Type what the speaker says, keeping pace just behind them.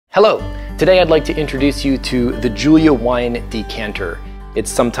Hello! Today I'd like to introduce you to the Julia wine decanter. It's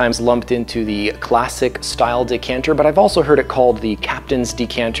sometimes lumped into the classic style decanter, but I've also heard it called the captain's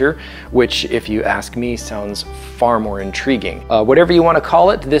decanter, which, if you ask me, sounds far more intriguing. Whatever you want to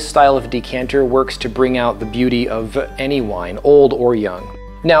call it, this style of decanter works to bring out the beauty of any wine, old or young.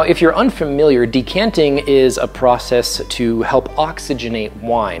 Now, if you're unfamiliar, decanting is a process to help oxygenate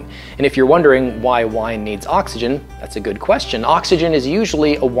wine. And if you're wondering why wine needs oxygen, that's a good question. Oxygen is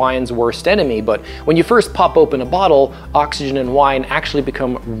usually a wine's worst enemy, but when you first pop open a bottle, oxygen and wine actually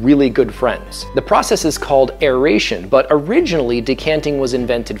become really good friends. The process is called aeration, but originally decanting was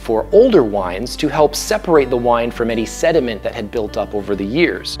invented for older wines to help separate the wine from any sediment that had built up over the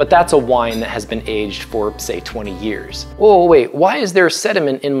years. But that's a wine that has been aged for, say, 20 years. Oh, wait, why is there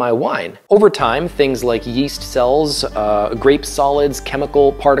sediment in my wine? Over time, things like yeast cells, grape solids,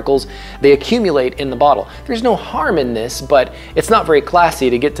 chemical particles, they accumulate in the bottle. There's no harm in this, but it's not very classy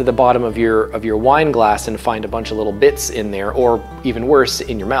to get to the bottom of your wine glass and find a bunch of little bits in there, or even worse,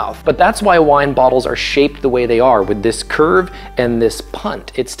 in your mouth. But that's why wine bottles are shaped the way they are, with this curve and this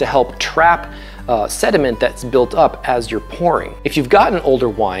punt. It's to help trap sediment that's built up as you're pouring. If you've got an older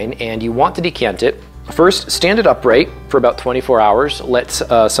wine and you want to decant it, first, stand it upright for about 24 hours. Let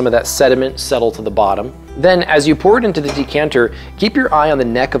some of that sediment settle to the bottom. Then, as you pour it into the decanter, keep your eye on the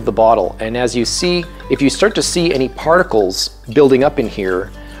neck of the bottle. And as you see, if you start to see any particles building up in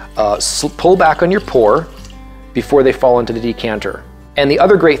here, pull back on your pour before they fall into the decanter. And the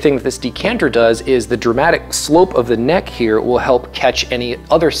other great thing that this decanter does is the dramatic slope of the neck here will help catch any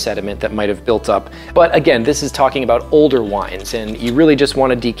other sediment that might have built up. But again, this is talking about older wines, and you really just want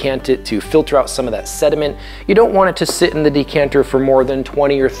to decant it to filter out some of that sediment. You don't want it to sit in the decanter for more than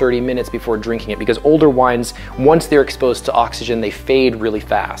 20 or 30 minutes before drinking it, because older wines, once they're exposed to oxygen, they fade really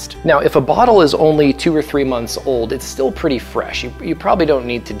fast. Now, if a bottle is only 2 or 3 months old, it's still pretty fresh. You probably don't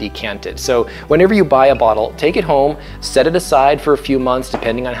need to decant it. So whenever you buy a bottle, take it home, set it aside for a few months,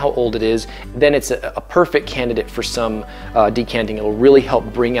 depending on how old it is, then it's a perfect candidate for some decanting. It'll really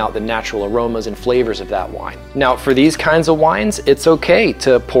help bring out the natural aromas and flavors of that wine. Now, for these kinds of wines, it's okay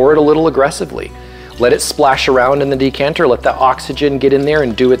to pour it a little aggressively. Let it splash around in the decanter, let that oxygen get in there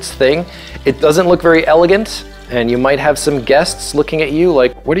and do its thing. It doesn't look very elegant, and you might have some guests looking at you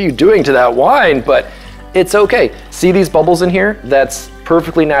like, what are you doing to that wine? But it's okay. See these bubbles in here? That's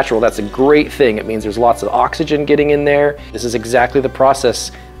perfectly natural. That's a great thing. It means there's lots of oxygen getting in there. This is exactly the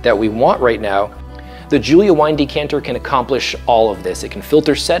process that we want right now. The Julia wine decanter can accomplish all of this. It can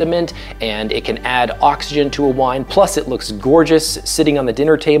filter sediment and it can add oxygen to a wine. Plus it looks gorgeous sitting on the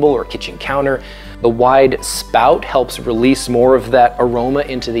dinner table or kitchen counter. The wide spout helps release more of that aroma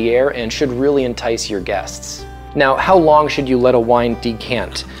into the air and should really entice your guests. Now, how long should you let a wine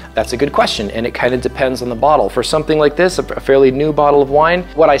decant? That's a good question, and it kind of depends on the bottle. For something like this, a fairly new bottle of wine,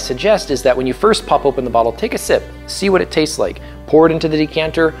 what I suggest is that when you first pop open the bottle, take a sip, see what it tastes like, pour it into the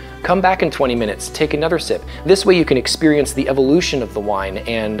decanter, come back in 20 minutes, take another sip. This way you can experience the evolution of the wine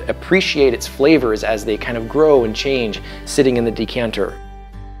and appreciate its flavors as they kind of grow and change sitting in the decanter.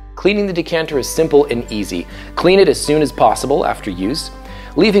 Cleaning the decanter is simple and easy. Clean it as soon as possible after use.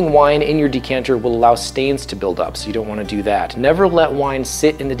 Leaving wine in your decanter will allow stains to build up, so you don't want to do that. Never let wine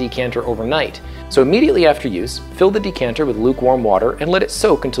sit in the decanter overnight. So immediately after use, fill the decanter with lukewarm water and let it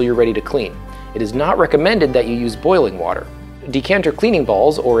soak until you're ready to clean. It is not recommended that you use boiling water. Decanter cleaning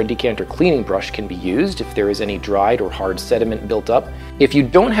balls or a decanter cleaning brush can be used if there is any dried or hard sediment built up. If you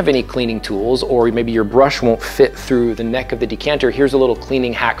don't have any cleaning tools, or maybe your brush won't fit through the neck of the decanter, here's a little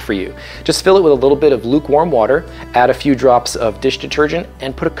cleaning hack for you. Just fill it with a little bit of lukewarm water, add a few drops of dish detergent,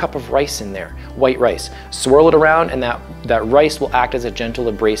 and put a cup of rice in there, white rice. Swirl it around, and that rice will act as a gentle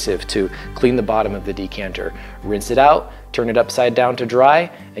abrasive to clean the bottom of the decanter. Rinse it out, turn it upside down to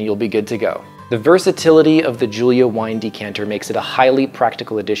dry, and you'll be good to go. The versatility of the Julia wine decanter makes it a highly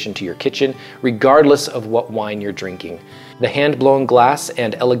practical addition to your kitchen, regardless of what wine you're drinking. The hand-blown glass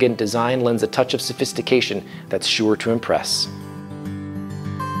and elegant design lends a touch of sophistication that's sure to impress.